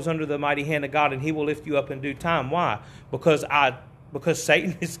yourselves under the mighty hand of God, and He will lift you up in due time. Why? Because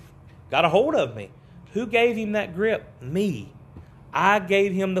Satan has got a hold of me. Who gave him that grip? Me. I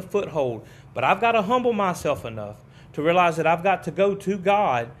gave him the foothold. But I've got to humble myself enough to realize that I've got to go to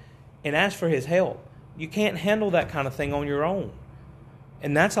God and ask for His help. You can't handle that kind of thing on your own.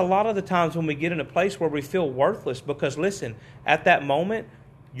 And that's a lot of the times when we get in a place where we feel worthless. Because listen, at that moment,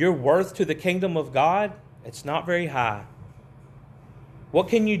 your worth to the kingdom of God, it's not very high. What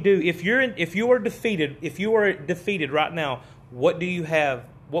can you do if you are defeated right now? What do you have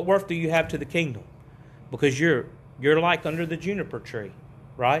What worth do you have to the kingdom? Because you're like under the juniper tree,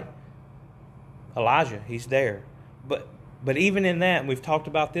 right? Elijah, he's there. But even in that, and we've talked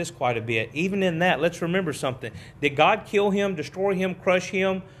about this quite a bit, even in that, let's remember something. Did God kill him, destroy him, crush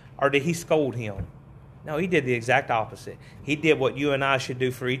him, or did he scold him? No, he did the exact opposite. He did what you and I should do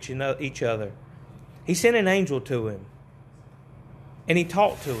for each other. He sent an angel to him, and he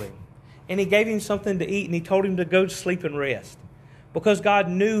talked to him, and he gave him something to eat, and he told him to go to sleep and rest. Because God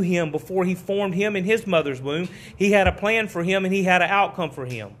knew him before he formed him in his mother's womb. He had a plan for him, and he had an outcome for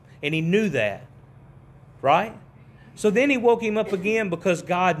him, and he knew that, right? So then he woke him up again because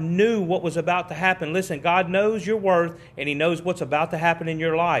God knew what was about to happen. Listen, God knows your worth and he knows what's about to happen in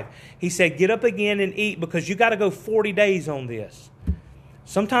your life. He said, get up again and eat because you got to go 40 days on this.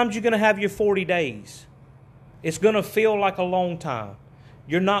 Sometimes you're going to have your 40 days. It's going to feel like a long time.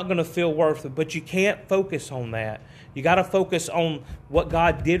 You're not going to feel worth it, but you can't focus on that. You got to focus on what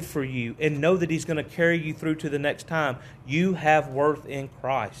God did for you and know that he's going to carry you through to the next time. You have worth in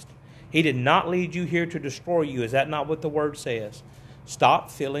Christ. He did not lead you here to destroy you. Is that not what the Word says? Stop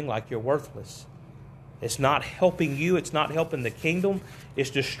feeling like you're worthless. It's not helping you. It's not helping the kingdom. It's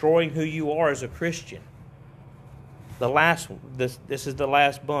destroying who you are as a Christian. The last one, this is the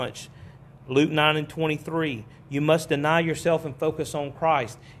last bunch. Luke 9:23. You must deny yourself and focus on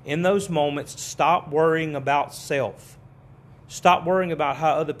Christ. In those moments, stop worrying about self. Stop worrying about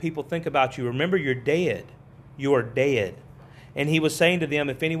how other people think about you. Remember, you're dead. You are dead. And he was saying to them,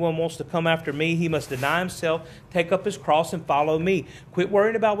 if anyone wants to come after me, he must deny himself, take up his cross, and follow me. Quit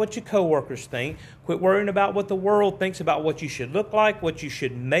worrying about what your coworkers think. Quit worrying about what the world thinks about what you should look like, what you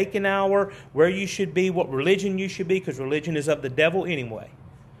should make an hour, where you should be, what religion you should be, because religion is of the devil anyway.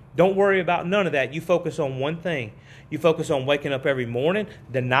 Don't worry about none of that. You focus on one thing. You focus on waking up every morning,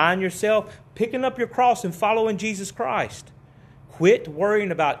 denying yourself, picking up your cross, and following Jesus Christ. Quit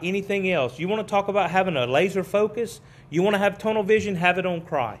worrying about anything else. You want to talk about having a laser focus? You want to have tunnel vision? Have it on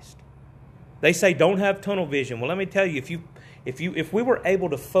Christ. They say don't have tunnel vision. Well, let me tell you, if we were able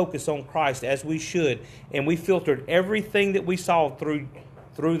to focus on Christ as we should, and we filtered everything that we saw through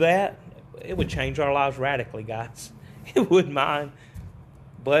that, it would change our lives radically, guys. It would mine.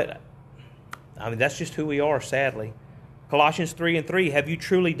 But I mean, that's just who we are, sadly. Colossians 3:3, have you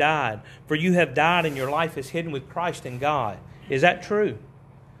truly died? For you have died and your life is hidden with Christ in God. Is that true?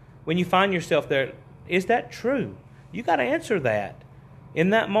 When you find yourself there, is that true? You got to answer that in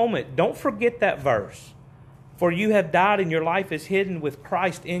that moment. Don't forget that verse. For you have died and your life is hidden with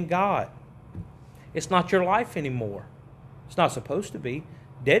Christ in God. It's not your life anymore. It's not supposed to be.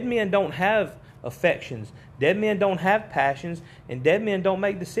 Dead men don't have affections. Dead men don't have passions. And dead men don't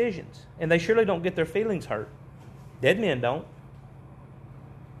make decisions. And they surely don't get their feelings hurt. Dead men don't.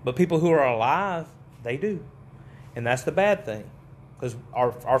 But people who are alive, they do. And that's the bad thing. Because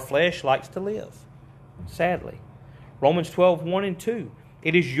our flesh likes to live. Sadly. Romans 12:1-2.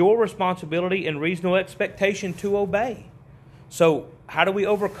 It is your responsibility and reasonable expectation to obey. So how do we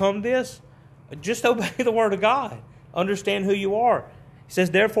overcome this? Just obey the Word of God. Understand who you are. He says,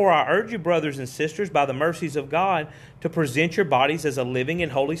 therefore I urge you, brothers and sisters, by the mercies of God, to present your bodies as a living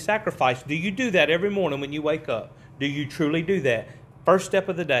and holy sacrifice. Do you do that every morning when you wake up? Do you truly do that? First step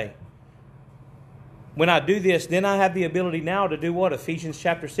of the day. When I do this, then I have the ability now to do what? Ephesians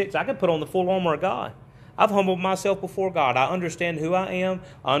chapter 6. I can put on the full armor of God. I've humbled myself before God. I understand who I am.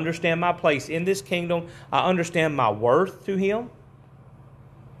 I understand my place in this kingdom. I understand my worth to Him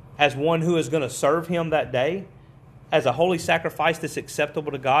as one who is going to serve Him that day, as a holy sacrifice that's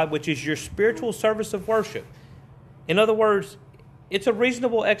acceptable to God, which is your spiritual service of worship. In other words, it's a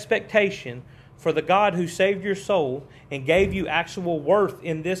reasonable expectation for the God who saved your soul and gave you actual worth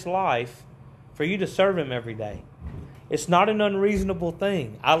in this life for you to serve Him every day. It's not an unreasonable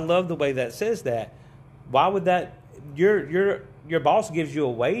thing. I love the way that says that. Why would that? Your boss gives you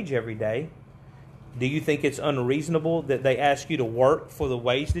a wage every day. Do you think it's unreasonable that they ask you to work for the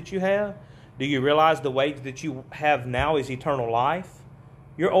wage that you have? Do you realize the wage that you have now is eternal life?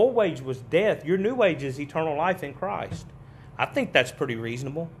 Your old wage was death. Your new wage is eternal life in Christ. I think that's pretty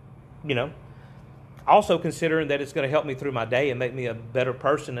reasonable. You know. Also considering that it's going to help me through my day and make me a better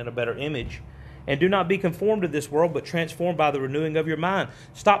person and a better image. And do not be conformed to this world, but transformed by the renewing of your mind.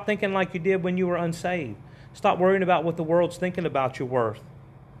 Stop thinking like you did when you were unsaved. Stop worrying about what the world's thinking about your worth,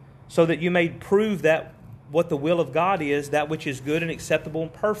 so that you may prove that what the will of God is, that which is good and acceptable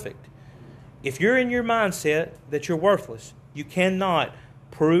and perfect. If you're in your mindset that you're worthless, you cannot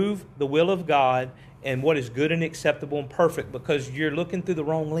prove the will of God and what is good and acceptable and perfect, because you're looking through the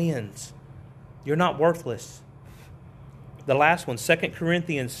wrong lens. You're not worthless. The last one, 2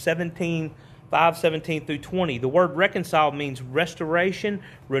 Corinthians 5:17 through 20. The word reconcile means restoration,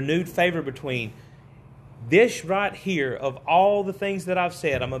 renewed favor between. This right here, of all the things that I've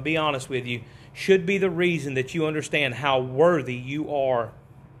said, I'm going to be honest with you, should be the reason that you understand how worthy you are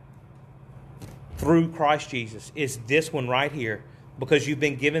through Christ Jesus, is this one right here, because you've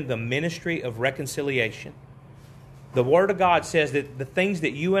been given the ministry of reconciliation. The Word of God says that the things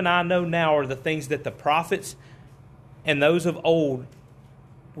that you and I know now are the things that the prophets and those of old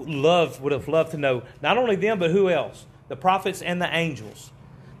would have loved to know. Not only them, but who else? The prophets and the angels.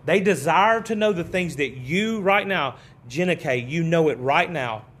 They desire to know the things that you right now, Jenna K, you know it right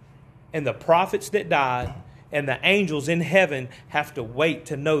now. And the prophets that died and the angels in heaven have to wait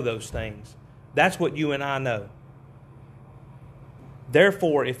to know those things. That's what you and I know.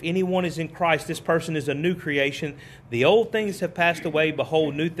 Therefore, if anyone is in Christ, this person is a new creation. The old things have passed away.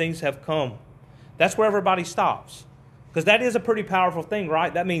 Behold, new things have come. That's where everybody stops. Because that is a pretty powerful thing,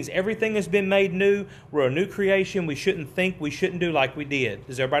 right? That means everything has been made new. We're a new creation. We shouldn't think, we shouldn't do like we did.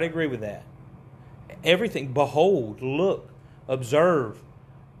 Does everybody agree with that? Everything, behold, look, observe,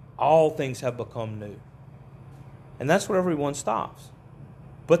 all things have become new. And that's where everyone stops.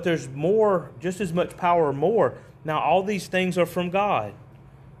 But there's more, just as much power or more. Now, all these things are from God.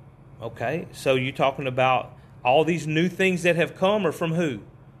 Okay, so you're talking about all these new things that have come are from who?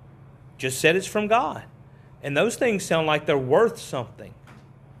 Just said it's from God. And those things sound like they're worth something.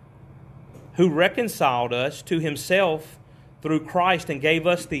 Who reconciled us to himself through Christ and gave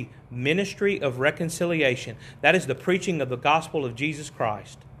us the ministry of reconciliation. That is the preaching of the gospel of Jesus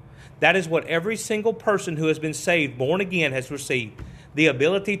Christ. That is what every single person who has been saved, born again, has received. The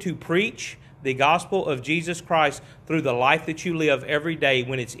ability to preach the gospel of Jesus Christ through the life that you live every day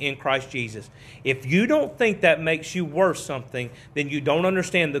when it's in Christ Jesus. If you don't think that makes you worth something, then you don't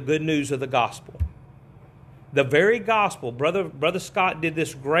understand the good news of the gospel. The very gospel, Brother Scott did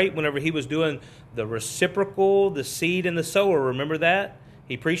this great whenever he was doing the reciprocal, the seed and the sower. Remember that?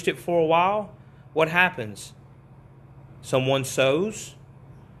 He preached it for a while. What happens? Someone sows.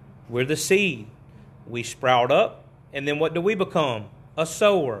 We're the seed. We sprout up. And then what do we become? A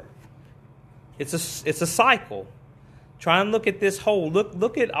sower. It's a cycle. Try and look at this whole.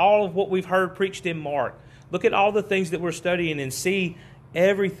 Look at all of what we've heard preached in Mark. Look at all the things that we're studying and see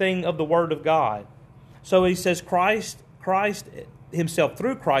everything of the Word of God. So he says Christ himself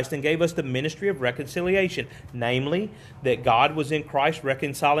through Christ and gave us the ministry of reconciliation. Namely, that God was in Christ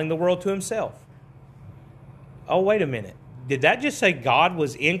reconciling the world to himself. Oh, wait a minute. Did that just say God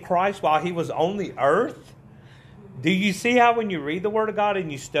was in Christ while he was on the earth? Do you see how when you read the Word of God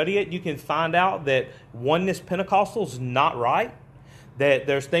and you study it, you can find out that oneness Pentecostal is not right? That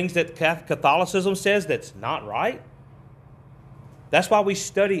there's things that Catholicism says that's not right? That's why we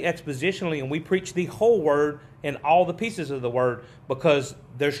study expositionally and we preach the whole Word and all the pieces of the Word, because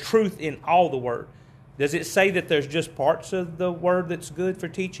there's truth in all the Word. Does it say that there's just parts of the Word that's good for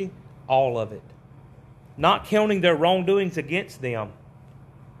teaching? All of it. Not counting their wrongdoings against them.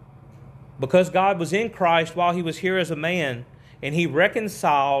 Because God was in Christ while he was here as a man, and he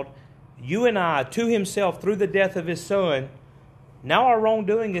reconciled you and I to himself through the death of his Son. Now our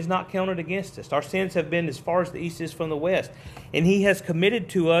wrongdoing is not counted against us. Our sins have been as far as the east is from the west. And he has committed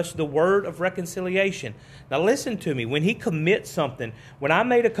to us the word of reconciliation. Now listen to me. When he commits something, when I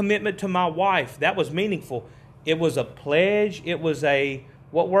made a commitment to my wife, that was meaningful. It was a pledge. It was a,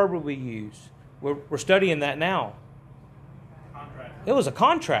 what word would we use? We're studying that now. Contract. It was a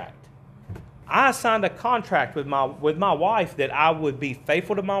contract. I signed a contract with my wife that I would be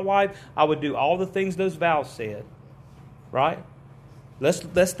faithful to my wife. I would do all the things those vows said. Right?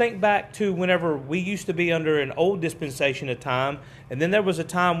 Let's think back to whenever we used to be under an old dispensation of time, and then there was a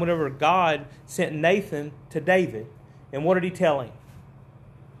time whenever God sent Nathan to David. And what did he tell him?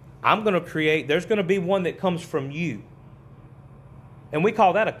 There's going to be one that comes from you. And we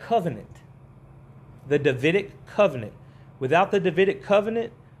call that a covenant. The Davidic covenant. Without the Davidic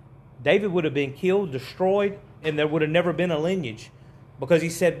covenant, David would have been killed, destroyed, and there would have never been a lineage. Because he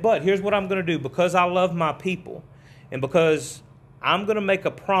said, but here's what I'm going to do. Because I love my people, and because I'm going to make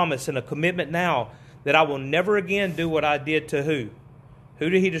a promise and a commitment now that I will never again do what I did to who? Who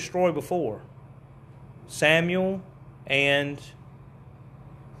did he destroy before? Samuel and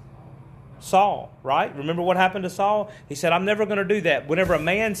Saul, right? Remember what happened to Saul? He said, I'm never going to do that. Whenever a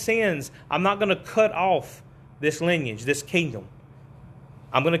man sins, I'm not going to cut off this lineage, this kingdom.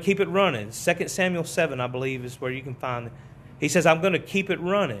 I'm going to keep it running. 2 Samuel 7, I believe, is where you can find it. He says, I'm going to keep it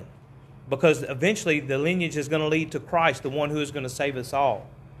running. Because eventually the lineage is going to lead to Christ, the one who is going to save us all.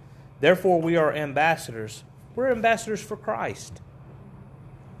 Therefore, we are ambassadors. We're ambassadors for Christ.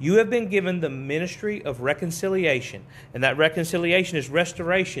 You have been given the ministry of reconciliation. And that reconciliation is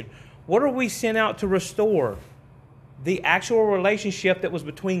restoration. What are we sent out to restore? The actual relationship that was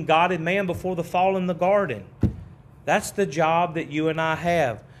between God and man before the fall in the garden. That's the job that you and I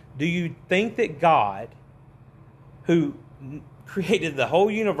have. Do you think that God, who created the whole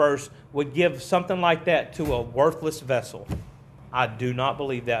universe, would give something like that to a worthless vessel? I do not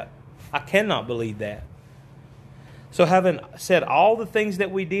believe that. I cannot believe that. So having said all the things that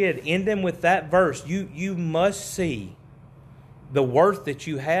we did, end them with that verse, you must see the worth that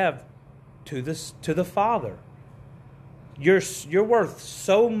you have to the Father. You're worth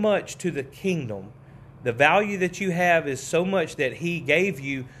so much to the kingdom. The value that you have is so much that He gave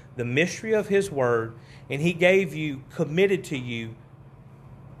you the mystery of His Word, and He gave you, committed to you,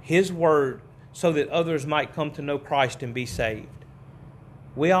 His Word so that others might come to know Christ and be saved.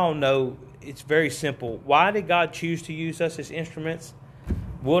 We all know it's very simple. Why did God choose to use us as instruments?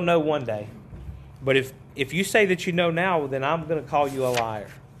 We'll know one day. But if you say that you know now, then I'm going to call you a liar.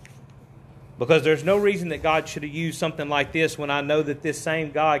 Because there's no reason that God should have used something like this when I know that this same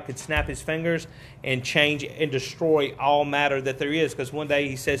God could snap His fingers and change and destroy all matter that there is, because one day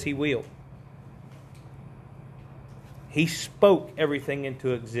He says He will. He spoke everything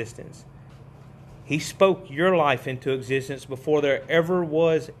into existence. He spoke your life into existence before there ever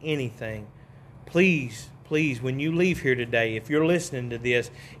was anything. Please, when you leave here today, if you're listening to this,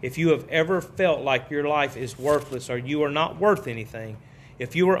 if you have ever felt like your life is worthless or you are not worth anything,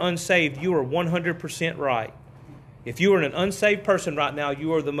 if you are unsaved, you are 100% right. If you are an unsaved person right now,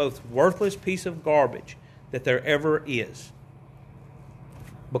 you are the most worthless piece of garbage that there ever is.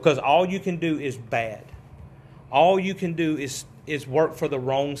 Because all you can do is bad. All you can do is work for the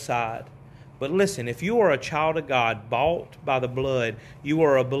wrong side. But listen, if you are a child of God, bought by the blood, you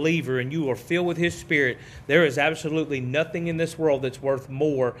are a believer and you are filled with His Spirit, there is absolutely nothing in this world that's worth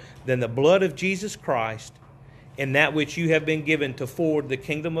more than the blood of Jesus Christ and that which you have been given to forward the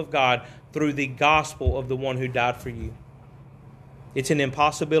kingdom of God through the gospel of the one who died for you. It's an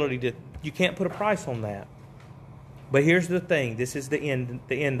impossibility. You can't put a price on that. But here's the thing. This is the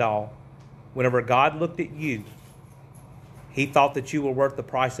end all. Whenever God looked at you, He thought that you were worth the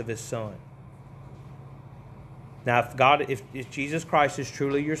price of His Son. Now, if Jesus Christ is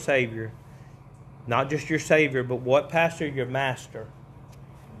truly your Savior, not just your Savior, but what, Pastor? Your Master.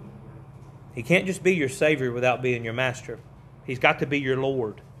 He can't just be your Savior without being your Master. He's got to be your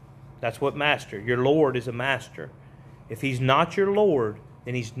Lord. That's what Master. Your Lord is a Master. If He's not your Lord,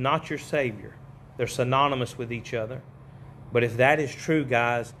 then He's not your Savior. They're synonymous with each other. But if that is true,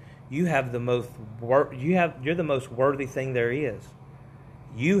 guys, you're the most worthy thing there is.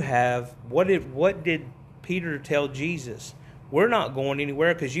 You have what did Peter tell Jesus? We're not going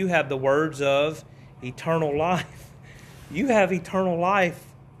anywhere because you have the words of eternal life. You have eternal life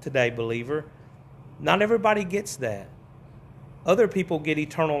today, believer. Not everybody gets that. Other people get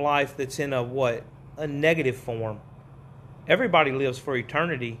eternal life that's in a negative form. Everybody lives for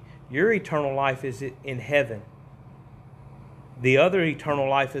eternity. Your eternal life is in heaven. The other eternal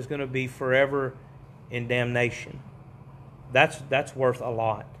life is going to be forever in damnation. That's worth a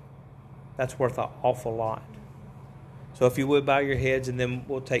lot. That's worth an awful lot. So if you would bow your heads and then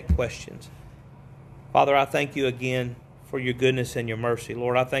we'll take questions. Father, I thank You again for Your goodness and Your mercy.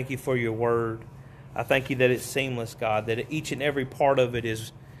 Lord, I thank You for Your word. I thank You that it's seamless, God, that each and every part of it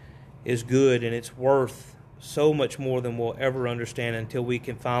is good and it's worth so much more than we'll ever understand until we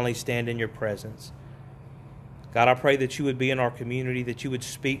can finally stand in Your presence. God, I pray that You would be in our community, that You would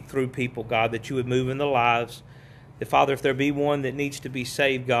speak through people, God, that You would move in the lives. That, Father, if there be one that needs to be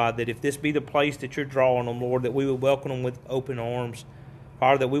saved, God, that if this be the place that You're drawing them, Lord, that we will welcome them with open arms.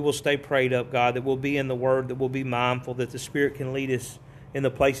 Father, that we will stay prayed up, God, that we'll be in the Word, that we'll be mindful, that the Spirit can lead us in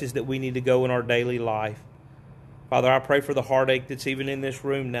the places that we need to go in our daily life. Father, I pray for the heartache that's even in this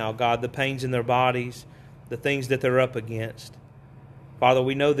room now, God, the pains in their bodies, the things that they're up against. Father,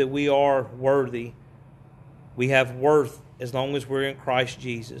 we know that we are worthy. We have worth as long as we're in Christ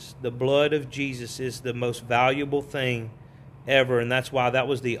Jesus. The blood of Jesus is the most valuable thing ever, and that's why that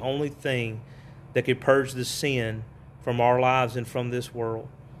was the only thing that could purge the sin from our lives and from this world.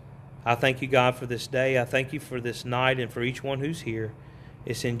 I thank You, God, for this day. I thank You for this night and for each one who's here.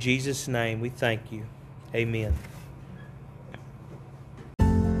 It's in Jesus' name we thank You. Amen.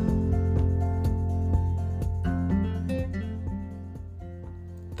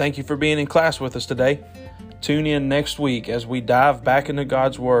 Thank you for being in class with us today. Tune in next week as we dive back into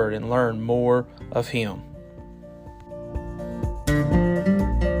God's Word and learn more of Him.